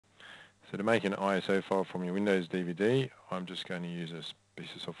So to make an ISO file from your Windows DVD, I'm just going to use a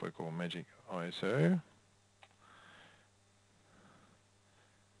piece of software called Magic ISO.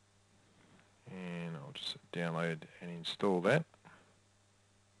 And I'll just download and install that.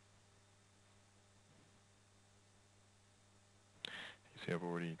 You see I've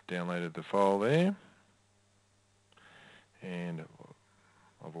already downloaded the file there. And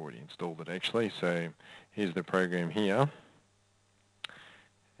I've already installed it actually. So here's the program here.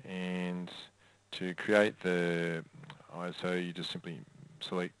 And to create the ISO, you just simply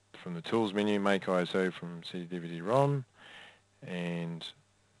select from the Tools menu, Make ISO from CD-DVD-ROM, and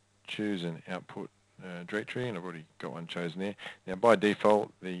choose an output directory, and I've already got one chosen there. Now by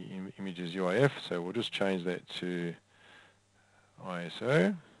default the image is UIF, so we'll just change that to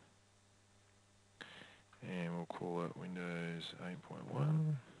ISO, and we'll call it Windows 8.1, or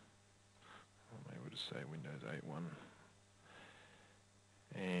maybe we'll just say Windows 8.1,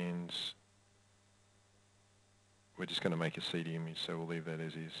 and we're just going to make a CD image, so we'll leave that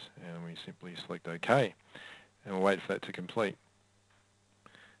as is, and we simply select OK, and we'll wait for that to complete.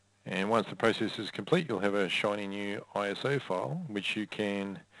 And once the process is complete, you'll have a shiny new ISO file which you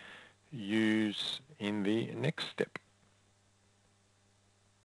can use in the next step.